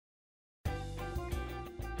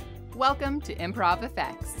Welcome to Improv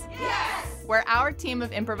Effects. Yes! Where our team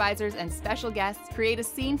of improvisers and special guests create a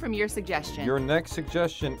scene from your suggestion. Your next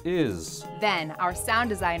suggestion is... Then, our sound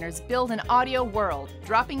designers build an audio world,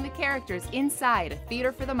 dropping the characters inside a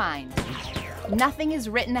theater for the mind. Nothing is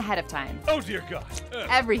written ahead of time. Oh, dear God.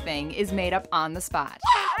 Everything is made up on the spot.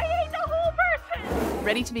 I hate the whole person!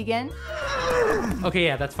 Ready to begin? Okay,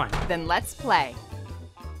 yeah, that's fine. Then let's play.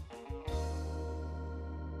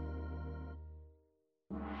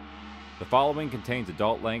 The following contains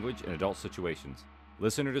adult language and adult situations.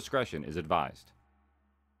 Listener discretion is advised.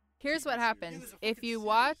 Here's what happens. If you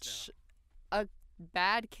watch a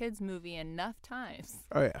bad kids movie enough times,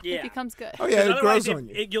 it becomes good. Oh yeah, it grows on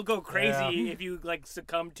you. You'll go crazy if you like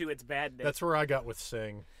succumb to its badness. That's where I got with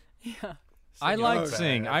Sing. Yeah. I like bad.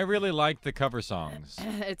 Sing. I really like the cover songs.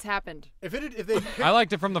 It's happened. If they I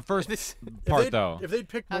liked it from the first part, though. If they'd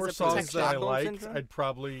picked As more a songs that I Stockholm liked, syndrome? I'd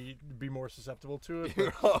probably be more susceptible to it.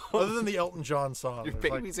 But other than the Elton John song, Your it's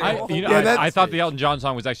like, baby's I, all you know, Yeah, I that's- thought the Elton John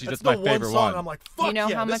song was actually that's just my the favorite one song. one. I'm like, fuck You know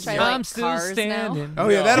yeah, how this much is I it. like Cars now? Oh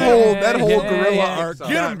yeah, that whole gorilla arc. Get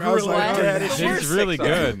him, got me. I was gorilla like, oh, dad. yeah. It's really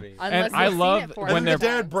good. Unless And I you've seen love it for when And they're... the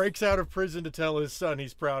dad breaks out of prison to tell his son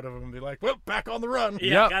he's proud of him. And be like, well, back on the run.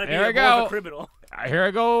 Yeah, Yep, gotta be there more we of go. a criminal. Here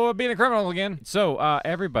I go being a criminal again. So,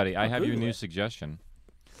 everybody, I have you a new suggestion.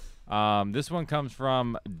 This one comes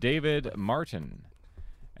from David Martin.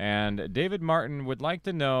 And David Martin would like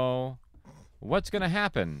to know what's going to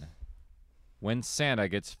happen when Santa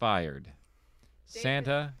gets fired.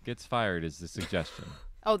 Santa gets fired is the suggestion.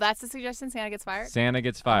 Oh, that's the suggestion? Santa gets fired? Santa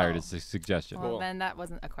gets fired is the suggestion. Well, then that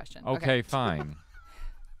wasn't a question. Okay, fine.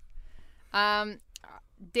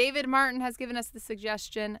 David Martin has given us the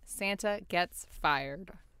suggestion, Santa gets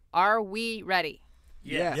fired. Are we ready?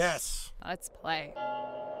 Yes. Yes. Let's play.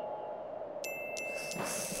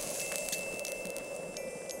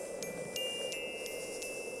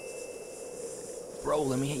 Bro,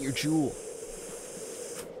 let me hit your jewel.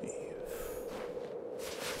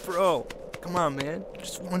 Bro, come on, man.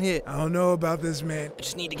 Just one hit. I don't know about this, man. I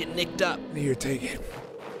just need to get nicked up. Here, take it.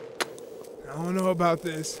 I don't know about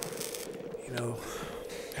this. You know,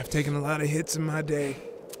 I've taken a lot of hits in my day.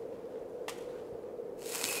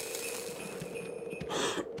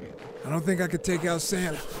 I don't think I could take out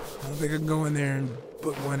Santa. I don't think I can go in there and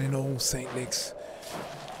put one in old St. Nick's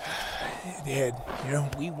head, you know?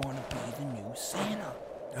 We want to be the new Santa.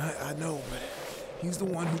 I know, but he's the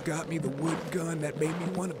one who got me the wood gun that made me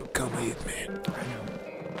want to become a hitman. I know.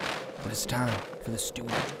 But it's time for the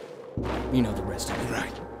student. You know the rest of it. You're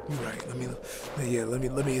right. You're right.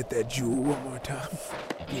 Let me hit that jewel one more time.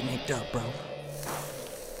 Get nicked up, bro.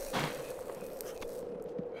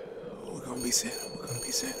 We're gonna be Santa. We're gonna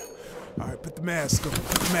be Santa. All right, put the mask on.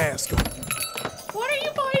 Put the mask on. What are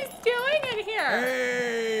you boys doing in here?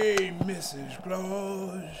 Hey, Mrs.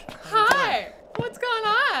 Claus. Hi. What's going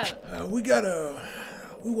on?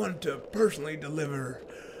 We wanted to personally deliver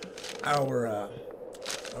our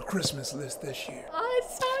Christmas list this year. Oh,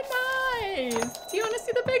 it's so nice. Do you want to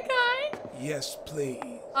see the big guy? Yes,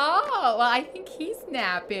 please. Oh, well, I think he's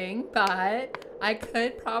napping, but I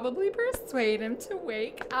could probably persuade him to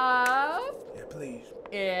wake up Yeah, please.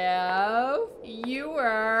 if you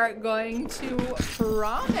were going to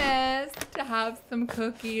promise to have some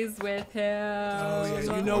cookies with him. Oh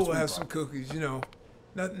yeah, you know we'll have some cookies. You know,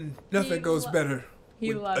 nothing goes better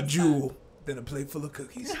he with loves a jewel than a plate full of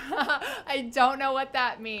cookies. I don't know what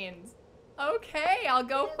that means. Okay, I'll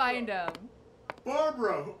go find him.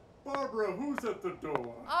 Barbara, who's at the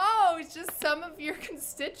door? Oh, it's just some of your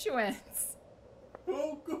constituents.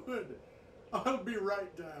 Oh, good. I'll be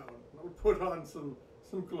right down. I'll put on some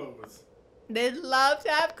clothes. They'd love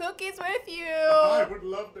to have cookies with you. I would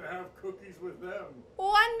love to have cookies with them.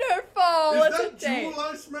 Wonderful. Is It's that a date. jewel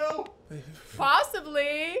I smell?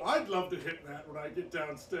 Possibly. I'd love to hit that when I get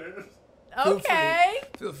downstairs. Okay.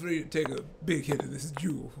 Feel free to take a big hit of this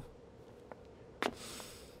jewel.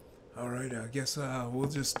 All right, I guess we'll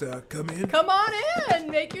just come in. Come on in.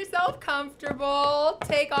 Make yourself comfortable.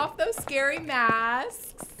 Take off those scary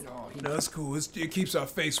masks. You know, it's cool. It keeps our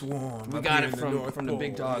face warm. We up got here it in from the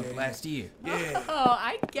big Pole. dog Yeah. last year. Yeah. Oh,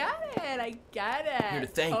 I get it. Here to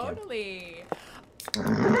thank him. Totally.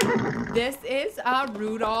 This is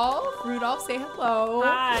Rudolph. Rudolph, say hello.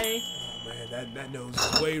 Hi. Man, that nose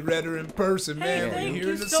is way redder in person, man. When thank you you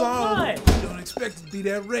hear the so song, much. you don't expect it to be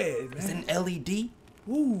that red, It's man. an LED.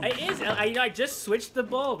 Ooh, It is. I just switched the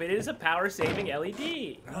bulb. It is a power-saving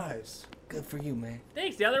LED. nice. Good for you, man.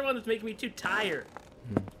 Thanks. The other one was making me too tired.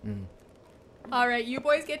 All right, you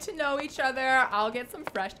boys get to know each other. I'll get some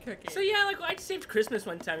fresh cookies. So yeah, like I saved Christmas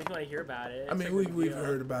one time. If you want to hear about it. I It's mean, like a we've deal.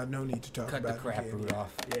 heard about it. No need to talk Cut the about crap, it again.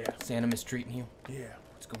 Rudolph. Yeah, Santa mistreating you. yeah.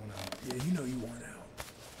 What's going on? Yeah, you know you want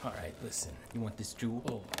out. All right, listen. You want this jewel?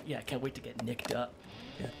 Oh, yeah, I can't wait to get nicked up.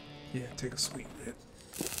 Yeah, take a sweet rip.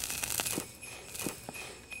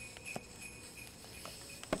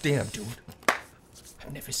 Damn, dude.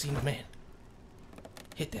 I've never seen a man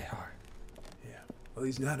hit that hard. Yeah. Well,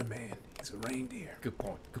 he's not a man. He's a reindeer. Good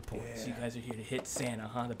point. Good point. Yeah. So you guys are here to hit Santa,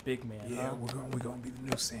 huh? The big man, Yeah, huh? we're gonna be the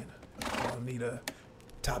new Santa. We're gonna need a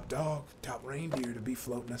top dog, top reindeer to be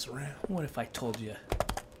floating us around. What if I told you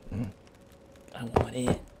I want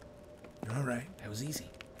in? All right. That was easy.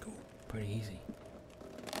 Cool. Pretty easy.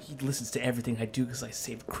 He listens to everything I do because I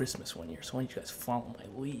saved Christmas one year. So why don't you guys follow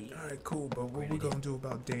my lead? All right, cool. But what we gonna do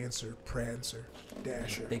about Dancer, Prancer,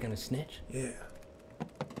 Dasher? They gonna snitch? Yeah.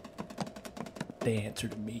 They answer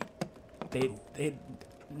to me. They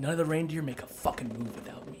none of the reindeer make a fucking move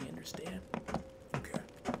without me, understand? Okay.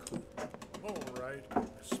 Cool. All right,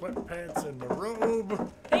 sweatpants and my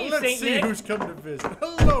robe. Hey, Let's Saint see Nick. who's come to visit.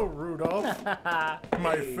 Hello, Rudolph.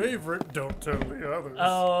 My favorite. Don't tell the others.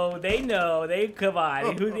 Oh, they know. They come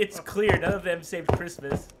on. It's clear. None of them saved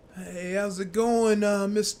Christmas. Hey, how's it going,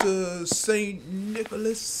 Mr. Saint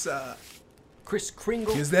Nicholas? Chris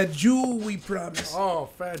Kringle? Is that jewel we promised? Oh,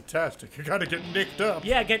 fantastic! You gotta get nicked up.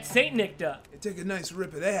 Yeah, get Saint nicked up. Hey, take a nice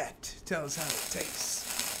rip of that. Tell us how it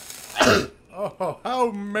tastes. Oh,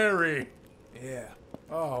 how merry! Yeah.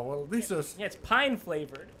 Oh well, these are. Yeah, it's pine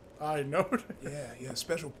flavored. I know. Yeah,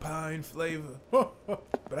 special pine flavor.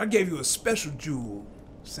 But I gave you a special jewel,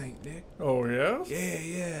 Saint Nick. Oh yes.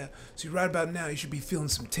 Yeah. See, right about now, you should be feeling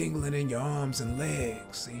some tingling in your arms and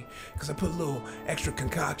legs, see? Because I put a little extra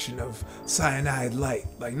concoction of cyanide light.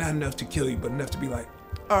 Like, not enough to kill you, but enough to be like,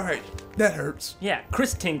 all right, that hurts. Yeah,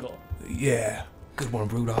 Chris Tingle. Yeah. Good one,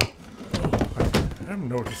 Rudolph. I'm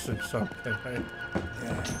noticing something.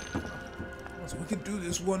 Yeah. So we can do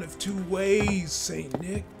this one of two ways, Saint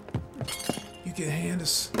Nick. You can hand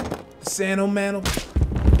us the Santa mantle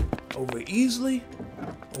over easily,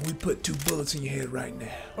 or we put 2 bullets in your head right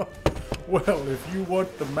now. Well, if you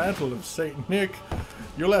want the mantle of Saint Nick,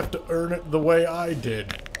 you'll have to earn it the way I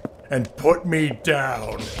did. And put me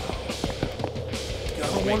down. I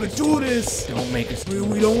don't want to do this. Don't make us do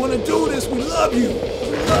We don't want to do this. We love you.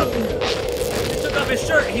 We love you. He took off his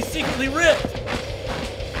shirt. He's secretly ripped.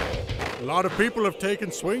 A lot of people have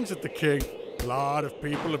taken swings at the king. A lot of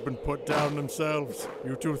people have been put down themselves.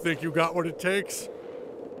 You two think you got what it takes?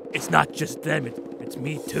 It's not just them. It's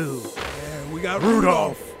me too. Yeah, we got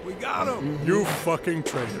Rudolph. We got him. You fucking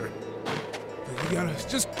traitor. We gotta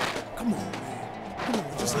just come on, man. Come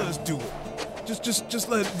on, just let us do it. Just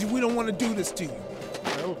let. We don't want to do this to you.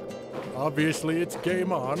 Well, obviously it's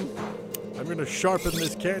game on. I'm gonna sharpen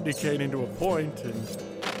this candy cane into a point, and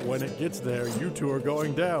when it gets there, you two are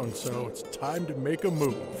going down. So it's time to make a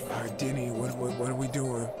move. All right, Denny, what are we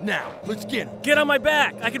doing? Now, let's get him. Get on my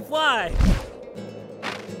back. I can fly.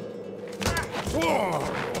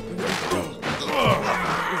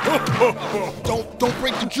 Don't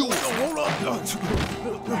break the jewels. Hold up.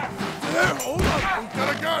 Hold up.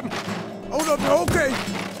 Got a gun. Hold up. Okay.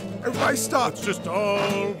 Everybody stop. Let's just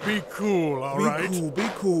all be cool, all right? Be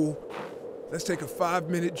cool. Let's take a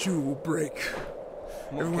 5-minute jewel break.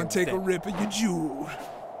 Everyone take a rip of your jewel.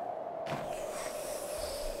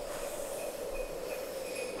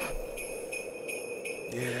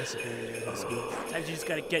 Yeah, that's good. That's good. Sometimes you just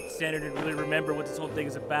gotta get centered and really remember what this whole thing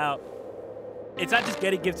is about. It's not just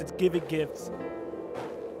getting gifts, it's giving gifts.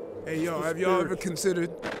 Hey, y'all, have y'all ever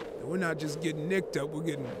considered that we're not just getting nicked up, we're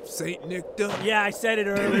getting Saint nicked up? Yeah, I said it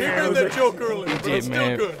You earlier. made that joke earlier, but it's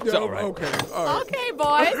still good. Yeah, okay, all right. Okay,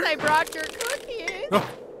 boys, I brought your cookies.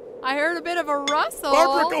 I heard a bit of a rustle.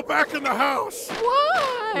 Barbara, go back in the house.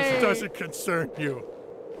 Why? This doesn't concern you.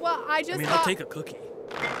 Well, I just I mean, thought I'll take a cookie.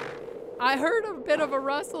 I heard a bit of a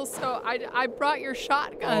rustle, so I brought your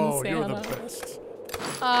shotgun, Oh, Santa. you're the best.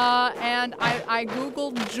 And I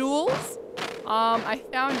googled jewels. I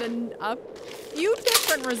found a few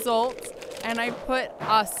different results, and I put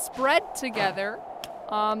a spread together.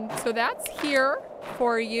 So that's here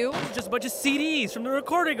for you. It's just a bunch of CDs from the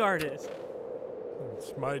recording artist.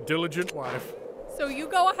 It's my diligent wife. So you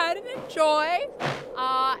go ahead and enjoy.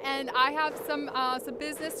 And I have some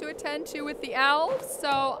business to attend to with the elves,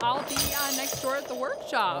 so I'll be next door at the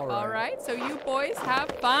workshop. All right. So you boys have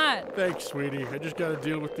fun. Thanks, sweetie. I just gotta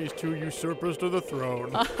deal with these 2 usurpers to the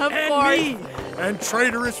throne. Of And course. me! And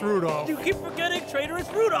traitorous Rudolph. You keep forgetting traitorous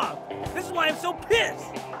Rudolph. This is why I'm so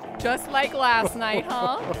pissed. Just like last night,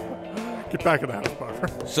 huh? Get back in the house, Barbara.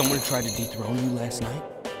 Someone tried to dethrone you last night?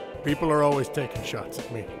 People are always taking shots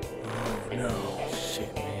at me. Oh, no.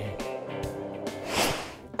 Shit, man.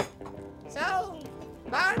 So,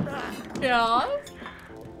 Barbara, Yeah.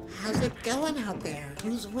 how How's it going out there?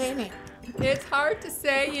 Who's winning? It's hard to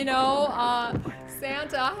say, you know.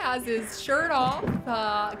 Santa has his shirt off.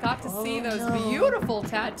 Got to see those beautiful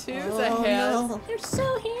tattoos of his. No. They're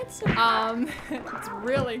so handsome. It's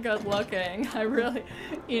really good looking.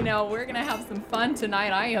 We're gonna have some fun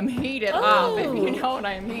tonight. I am heated up, if you know what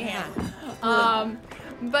I mean. Yeah.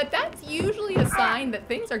 But that's usually a sign that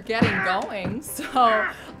things are getting going. So,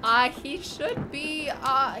 he should be.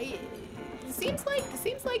 Seems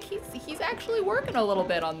like he's actually working a little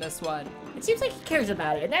bit on this one. It seems like he cares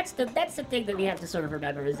about it, and that's the thing that we have to sort of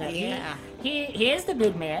remember is that he is the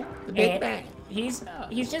big man. The big man. He's our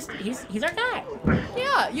guy.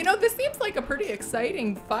 Yeah, this seems like a pretty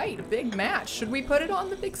exciting fight, a big match. Should we put it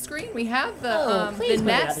on the big screen? We have the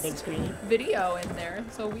Nest big screen video in there,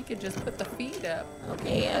 so we could just put the feed up.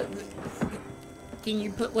 Okay. Can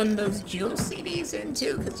you put one of those Jewel CDs in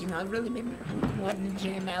too? Because I've really been wanting to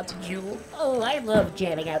jam out to Jewel. Oh, I love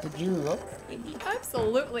jamming out to Jewel.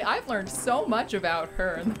 Absolutely. I've learned so much about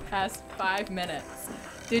her in the past 5 minutes.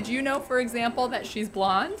 Did you know, for example, that she's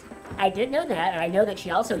blonde? I did know that, and I know that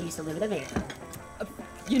she also used to live in a van.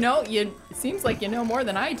 It seems like you know more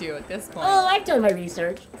than I do at this point. Oh, I've done my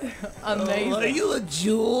research. Amazing. Are you a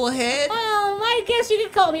Jewel head? Well, I guess you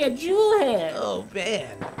could call me a Jewel head. Oh,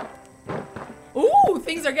 man. Ooh,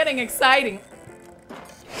 things are getting exciting.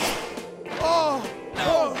 Oh!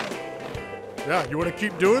 Yeah, you want to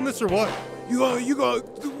keep doing this or what?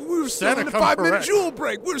 We're still in the 5-minute Jewel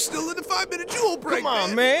break. We're still in the 5-minute Jewel break. Come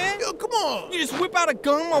on, man. Yo, come on. You just whip out a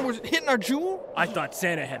gun while we're hitting our Jewel? I thought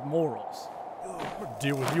Santa had morals. I'll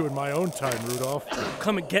deal with you in my own time, Rudolph.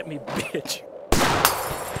 Come and get me, bitch.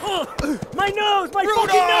 My nose! My Rudolph!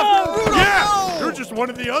 fucking nose! Rudolph, yeah! You're just one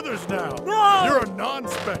of the others now. No! You're a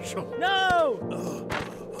non-special. No!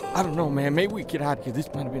 I don't know, man. Maybe we get out of here.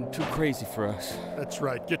 This might have been too crazy for us. That's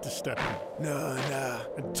right. Get to stepping. Nah.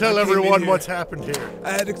 And tell everyone what's happened here.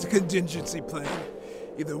 I had a contingency plan.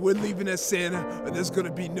 Either we're leaving as Santa, or there's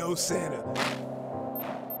gonna be no Santa.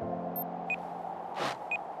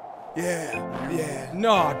 Yeah.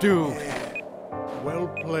 Nah, dude. Yeah. Well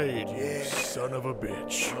played, you son of a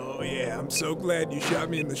bitch. Oh, yeah, I'm so glad you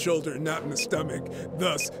shot me in the shoulder and not in the stomach,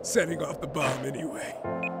 thus setting off the bomb anyway.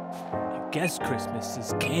 I guess Christmas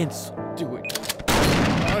is canceled. Do it.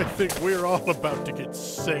 I think we're all about to get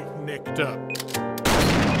Saint Nicked up.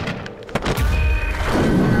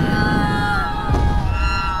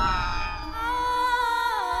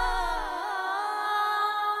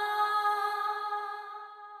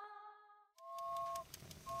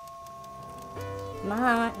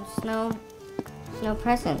 Mom, there's no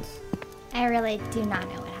presents. I really do not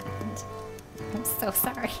know what happened. I'm so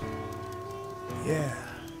sorry. Yeah.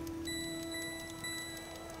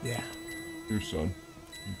 Here, son.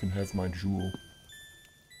 You can have my Jewel.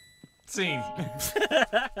 Scene.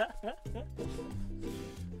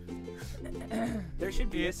 There should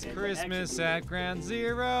be It's Christmas at Ground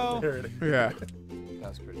Zero. There it is. Yeah. That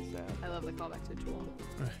was pretty sad. I love the callback to Jewel.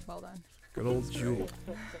 Well done. Good old Jewel.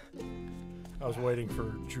 I was waiting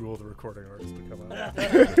for Jewel, the recording artist, to come out.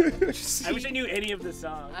 I wish I knew any of the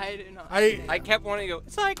songs. I didn't know. I kept wanting to go,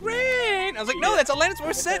 it's like rain. I was like, no, that's Alanis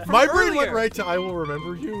Morissette from My brain earlier. went right to I Will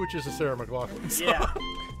Remember You, which is a Sarah McLachlan song. Yeah.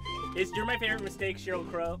 You're my favorite mistake, Sheryl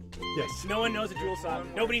Crow. Yes. No one knows a Jewel song.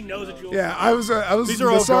 Nobody knows a Jewel Yeah, song. I was. These are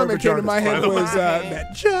the all song that garbage came to my head artists, by was the way.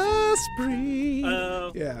 that Just Breathe.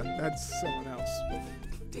 Oh. Yeah, that's someone else.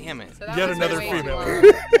 Damn it. So that Yet was another way female. too long.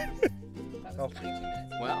 That was 22 minutes.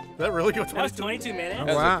 Well, Did that really go 22 That was 22 minutes. that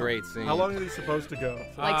was Wow. a great scene. How long are these supposed to go?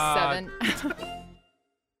 Like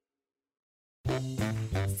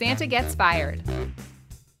 7. Santa Gets Fired.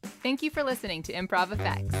 Thank you for listening to Improv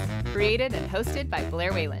Effects. Created and hosted by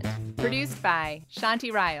Blair Wayland. Produced by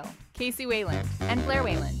Shanti Ryle, Casey Wayland, and Blair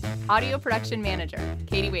Wayland. Audio production manager,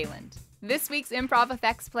 Katie Wayland. This week's Improv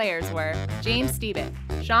Effects players were James Stevick,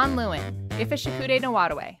 Sean Lewin, Ifashikude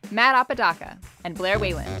Nawadaway, Matt Apodaca, and Blair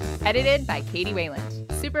Wayland. Edited by Katie Wayland.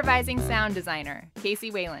 Supervising sound designer,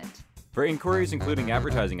 Casey Wayland. For inquiries including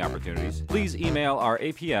advertising opportunities, please email our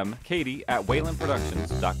APM,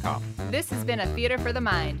 katie@waylandproductions.com. This has been A Theater for the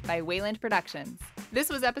Mind by Wayland Productions. This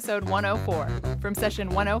was episode 104 from session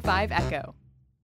 105 Echo.